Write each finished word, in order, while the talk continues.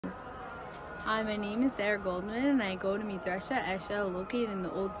Hi, my name is Sara Goldman and I go to Midreshet Eshel, located in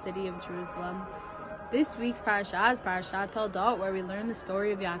the Old City of Jerusalem. This week's Perashat is Perashat Toledot, where we learn the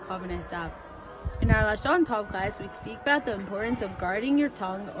story of Yaakov and Esav. In our Lashon Tov class, we speak about the importance of guarding your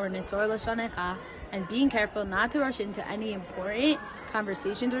tongue, or Nitzor Lashonecha, and being careful not to rush into any important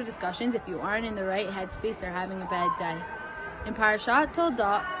conversations or discussions if you aren't in the right headspace or having a bad day. In Perashat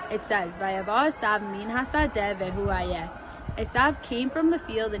Toledot, it says, Vayavo Esav min hasadeh vehu ayeh. Esav came from the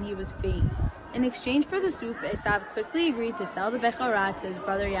field and he was faint. In exchange for the soup, Esav quickly agreed to sell the Bechorah to his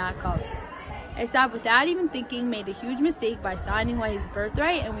brother Yaakov. Esav, without even thinking, made a huge mistake by signing away his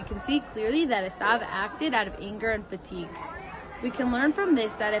birthright, and we can see clearly that Esav acted out of anger and fatigue. We can learn from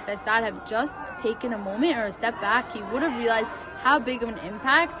this that if Esav had just taken a moment or a step back, he would have realized how big of an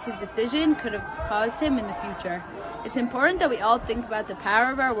impact his decision could have caused him in the future. It's important that we all think about the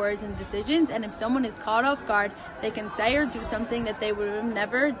power of our words and decisions, and if someone is caught off guard, they can say or do something that they would have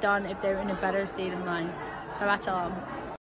never done if they were in a better state of mind. Shabbat Shalom.